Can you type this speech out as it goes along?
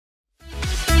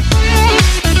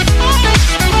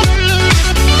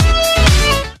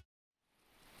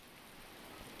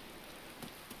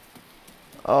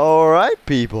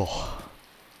people.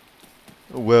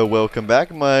 Well, welcome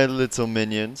back, my little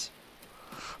minions.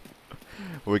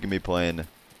 We're gonna be playing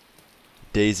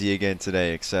DayZ again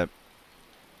today, except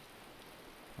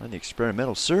on the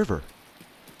experimental server.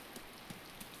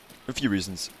 A few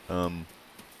reasons.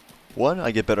 One,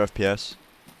 I get better FPS.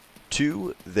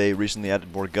 Two, they recently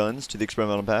added more guns to the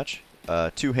experimental patch.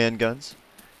 2 handguns.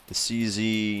 The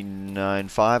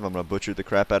CZ95, I'm gonna butcher the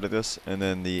crap out of this, and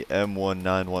then the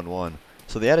M1911.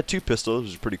 So they added 2 pistols,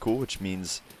 which is pretty cool, which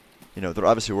means, you know, they're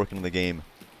obviously working on the game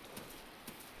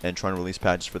and trying to release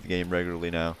patches for the game regularly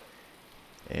now.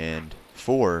 And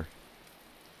 4,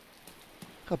 look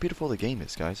how beautiful the game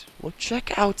is, guys. Look,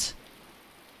 check out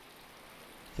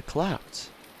the clouds.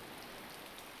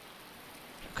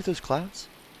 Look at those clouds.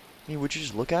 I mean, would you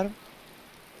just look at them?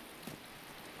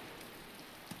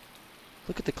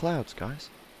 Look at the clouds, guys.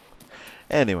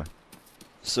 Anyway,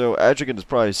 so as you can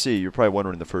probably see, you're probably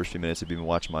wondering in the first few minutes if you've been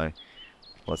watching my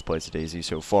Let's Plays of DayZ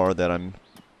so far that I'm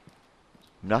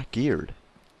not geared.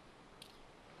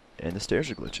 And the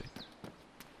stairs are glitching.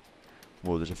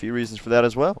 Well, there's a few reasons for that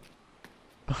as well.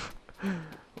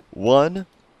 One,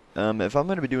 if I'm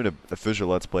going to be doing a official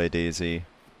Let's Play of DayZ,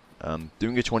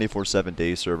 doing a 24/7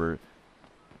 day server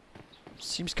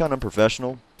seems kind of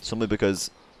unprofessional, simply because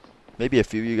maybe a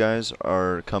few of you guys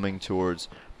are coming towards.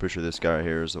 Pretty sure this guy right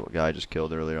here is the guy I just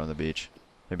killed earlier on the beach.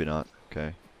 Maybe not.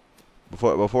 Okay.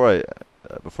 Before I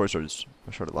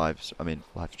started live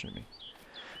streaming.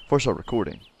 Before I started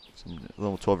recording, some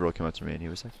little 12-year-old came up to me and he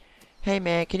was like, "Hey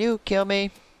man, can you kill me,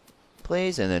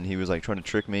 please?" And then he was like trying to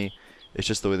trick me. It's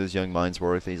just the way those young minds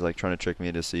work. He's like trying to trick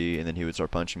me to see, and then he would start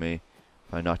punching me.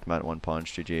 I knocked him out in one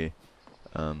punch. GG.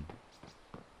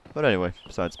 But anyway,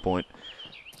 besides the point.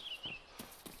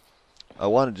 I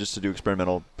wanted just to do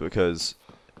experimental because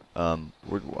I'm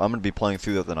going to be playing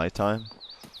through at the nighttime.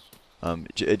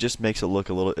 It just makes it look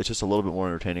it's just a little bit more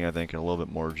entertaining, I think, and a little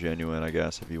bit more genuine, I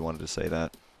guess, if you wanted to say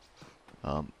that.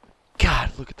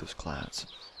 God, look at those clouds.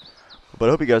 But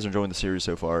I hope you guys are enjoying the series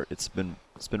so far. It's been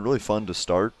really fun to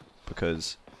start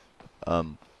because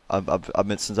since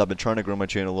I've been trying to grow my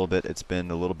channel a little bit, it's been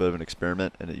a little bit of an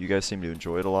experiment, and you guys seem to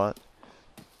enjoy it a lot.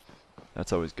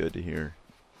 That's always good to hear.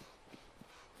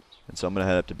 And so I'm gonna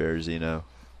head up to Berezino.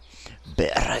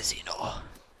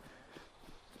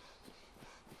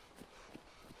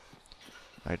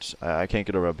 I can't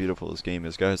get over how beautiful this game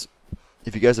is, guys.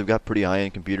 If you guys have got pretty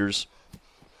high-end computers,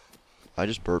 I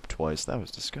just burped twice. That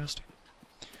was disgusting.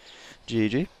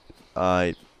 GG.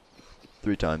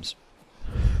 3 times.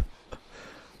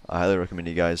 I highly recommend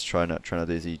you guys try not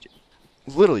DayZ.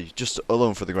 Literally just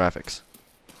alone for the graphics.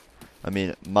 I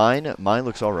mean, mine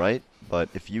looks all right, but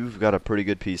if you've got a pretty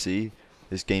good PC,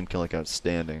 this game can look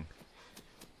outstanding.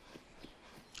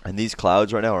 And these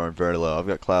clouds right now are on very low. I've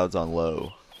got clouds on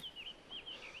low.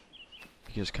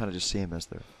 You just kind of just see them as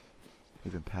they're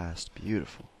moving past.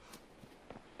 Beautiful.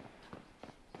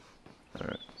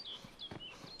 Alright.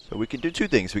 So we can do 2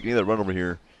 things. We can either run over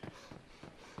here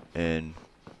and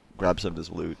grab some of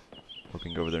this loot, or we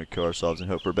can go over there and kill ourselves and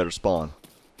hope for a better spawn.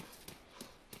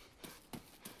 I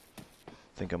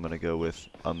think I'm going to go with,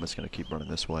 I'm just going to keep running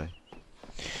this way.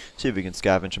 See if we can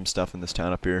scavenge some stuff in this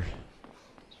town up here.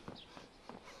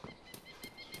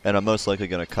 And I'm most likely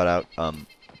going to cut out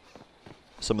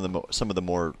some of the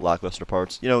more lackluster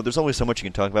parts. You know, there's only so much you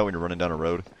can talk about when you're running down a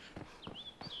road.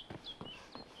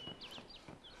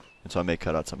 And so I may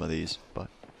cut out some of these, but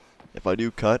if I do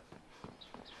cut,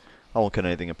 I won't cut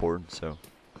anything important, so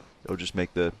it'll just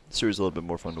make the series a little bit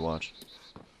more fun to watch.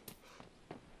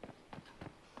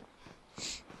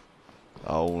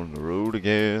 On the road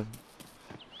again.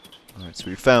 Alright, so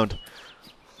we found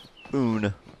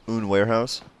Un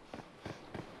Warehouse.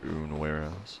 Un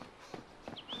Warehouse.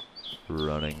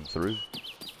 Running through.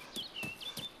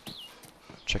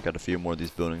 Check out a few more of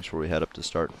these buildings before we head up to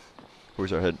start. Before we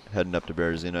start heading up to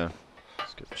Berezino.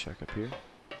 Let's go check up here.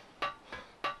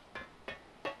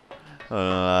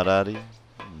 Da-da-dee.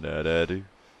 Da-da-doo.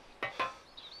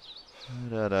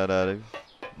 Da-da-da-doo.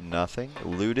 Nothing.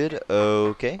 Looted.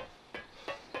 Okay.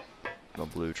 No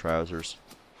blue trousers.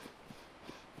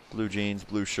 Blue jeans,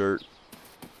 blue shirt.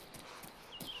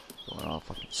 Going on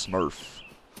fucking Smurf.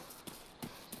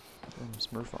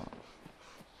 Smurf on.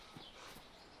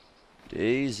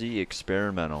 DayZ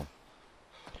Experimental.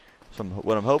 So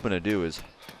what I'm hoping to do is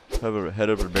head over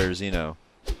to Berezino.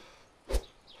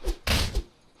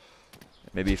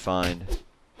 Maybe find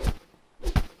a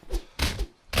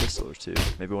pistol or 2.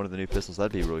 Maybe one of the new pistols.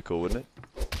 That'd be really cool, wouldn't it?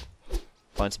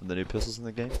 Find some of the new pistols in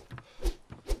the game.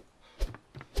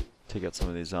 Take out some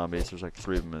of these zombies. There's like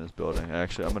 3 of them in this building.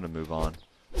 Actually, I'm going to move on.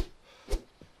 If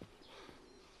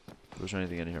there's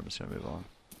anything in here, I'm just going to move on.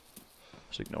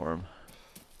 Just ignore him.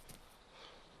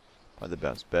 Probably the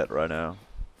best bet right now.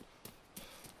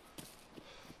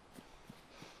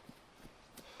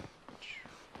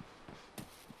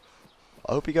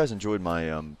 I hope you guys enjoyed my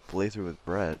playthrough with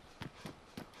Brett.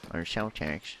 Or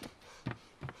soundtracks.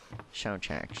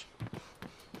 Soundtracks.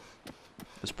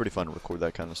 It's pretty fun to record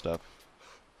that kind of stuff.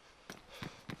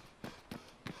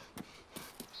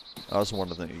 I also want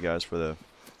to thank you guys for the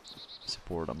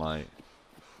support on my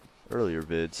earlier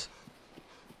vids.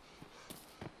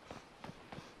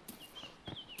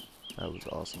 That was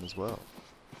awesome as well.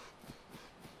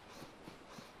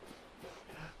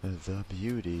 The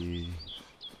beauty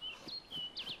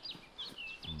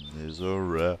is a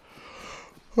rare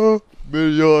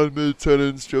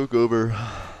mid-tenants joke over.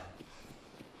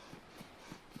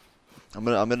 I'm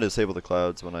gonna disable the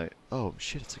clouds when I. Oh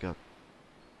shit! It's like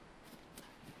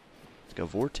a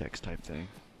vortex type thing.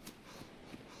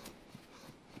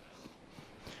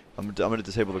 I'm gonna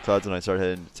disable the clouds when I start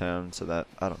heading to town so that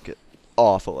I don't get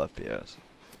awful FPS.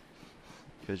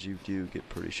 Because you do get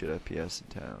pretty shit FPS in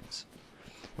towns,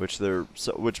 which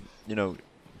you know,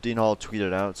 Dean Hall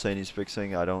tweeted out saying he's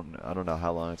fixing. I don't know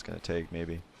how long it's gonna take.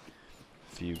 Maybe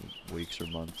a few weeks or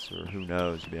months or who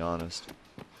knows. To be honest,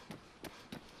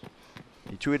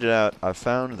 he tweeted out, "I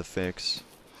found the fix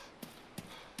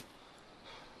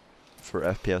for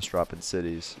FPS drop in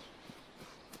cities.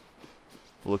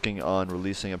 Looking on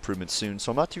releasing improvements soon."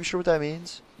 So I'm not too sure what that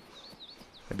means.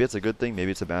 Maybe it's a good thing.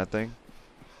 Maybe it's a bad thing.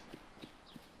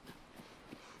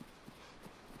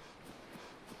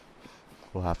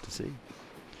 We'll have to see.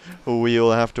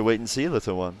 We'll have to wait and see,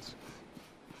 little ones.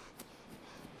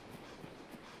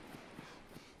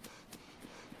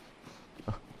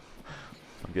 I'm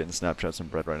getting Snapchats from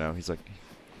Brett right now. He's like,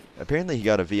 apparently he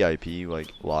got a VIP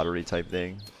like lottery type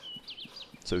thing.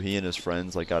 So he and his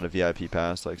friends like got a VIP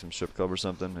pass, like some strip club or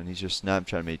something, and he's just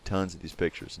Snapchatting me tons of these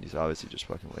pictures, and he's obviously just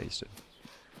fucking wasted.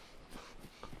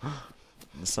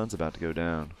 And the sun's about to go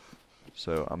down,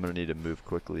 so I'm gonna need to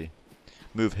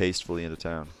move hastily into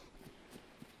town,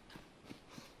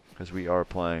 because we are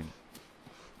playing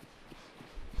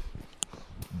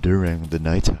during the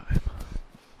nighttime.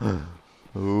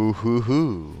 Ooh hoo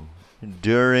hoo!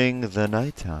 During the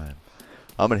nighttime,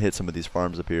 I'm gonna hit some of these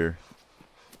farms up here.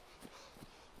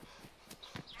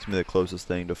 It's gonna be the closest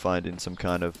thing to finding some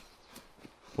kind of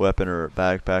weapon or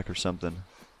backpack or something.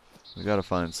 We gotta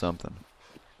find something.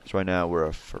 So right now we're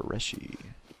a freshie.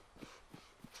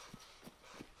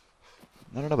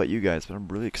 I don't know about you guys, but I'm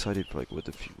really excited for like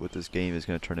what this game is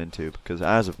gonna turn into, because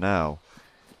as of now,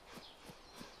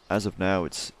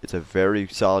 it's a very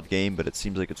solid game, but it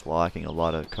seems like it's lacking a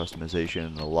lot of customization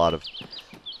and a lot of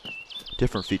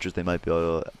different features they might be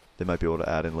able to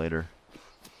add in later.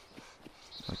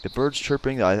 Like the birds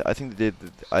chirping, I think they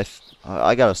did. I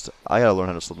gotta learn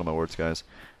how to slow down my words, guys.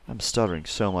 I'm stuttering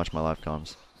so much in my live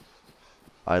comms.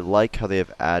 I like how they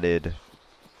have added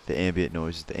the ambient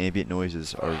noises. The ambient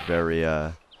noises are very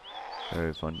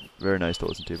fun, very nice to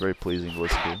listen to, very pleasing to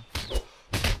listen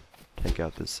to. Take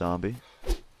out this zombie.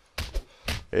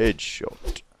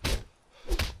 Headshot.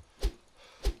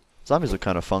 Zombies look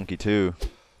kind of funky too.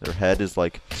 Their head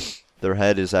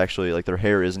is actually like their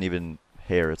hair isn't even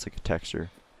hair. It's like a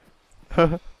texture.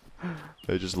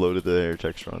 They just loaded the hair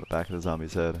texture on the back of the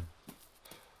zombie's head.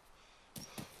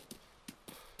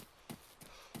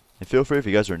 And feel free, if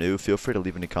you guys are new, feel free to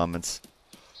leave any comments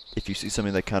if you see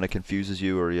something that kind of confuses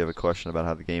you, or you have a question about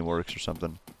how the game works or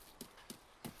something.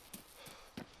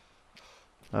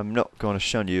 I'm not going to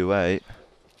shun you away.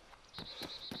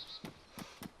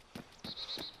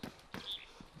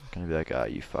 I'm gonna be like, ah,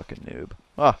 you fucking noob.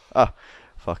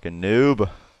 Fucking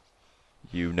noob.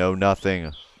 You know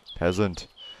nothing, peasant.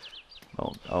 I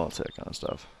won't say that kind of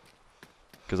stuff,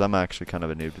 because I'm actually kind of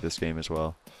a noob to this game as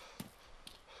well.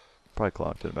 Probably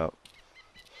clocked at about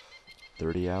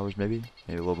 30 hours, maybe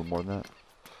a little bit more than that.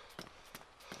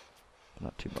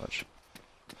 Not too much.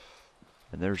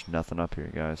 And there's nothing up here,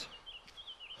 guys.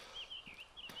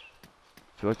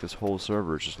 I feel like this whole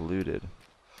server is just looted.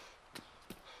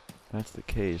 If that's the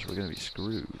case, we're gonna be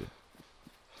screwed.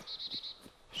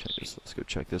 Check this. Let's go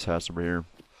check this house over here.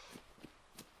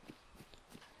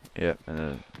 Yep, and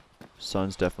the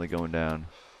sun's definitely going down.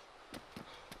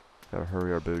 Gotta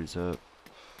hurry our booties up.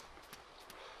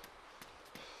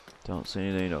 Don't see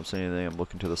anything, don't see anything. I'm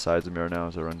looking to the sides of the mirror now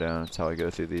as I run down. That's how I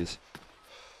go through these.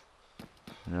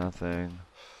 Nothing.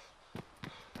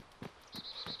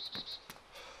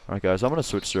 Alright guys, I'm gonna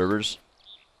switch servers,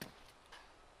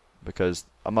 because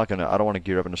I don't want to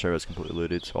gear up in a server that's completely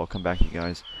looted, so I'll come back to you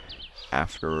guys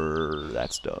after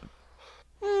that's done.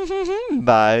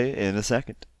 Bye in a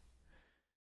second.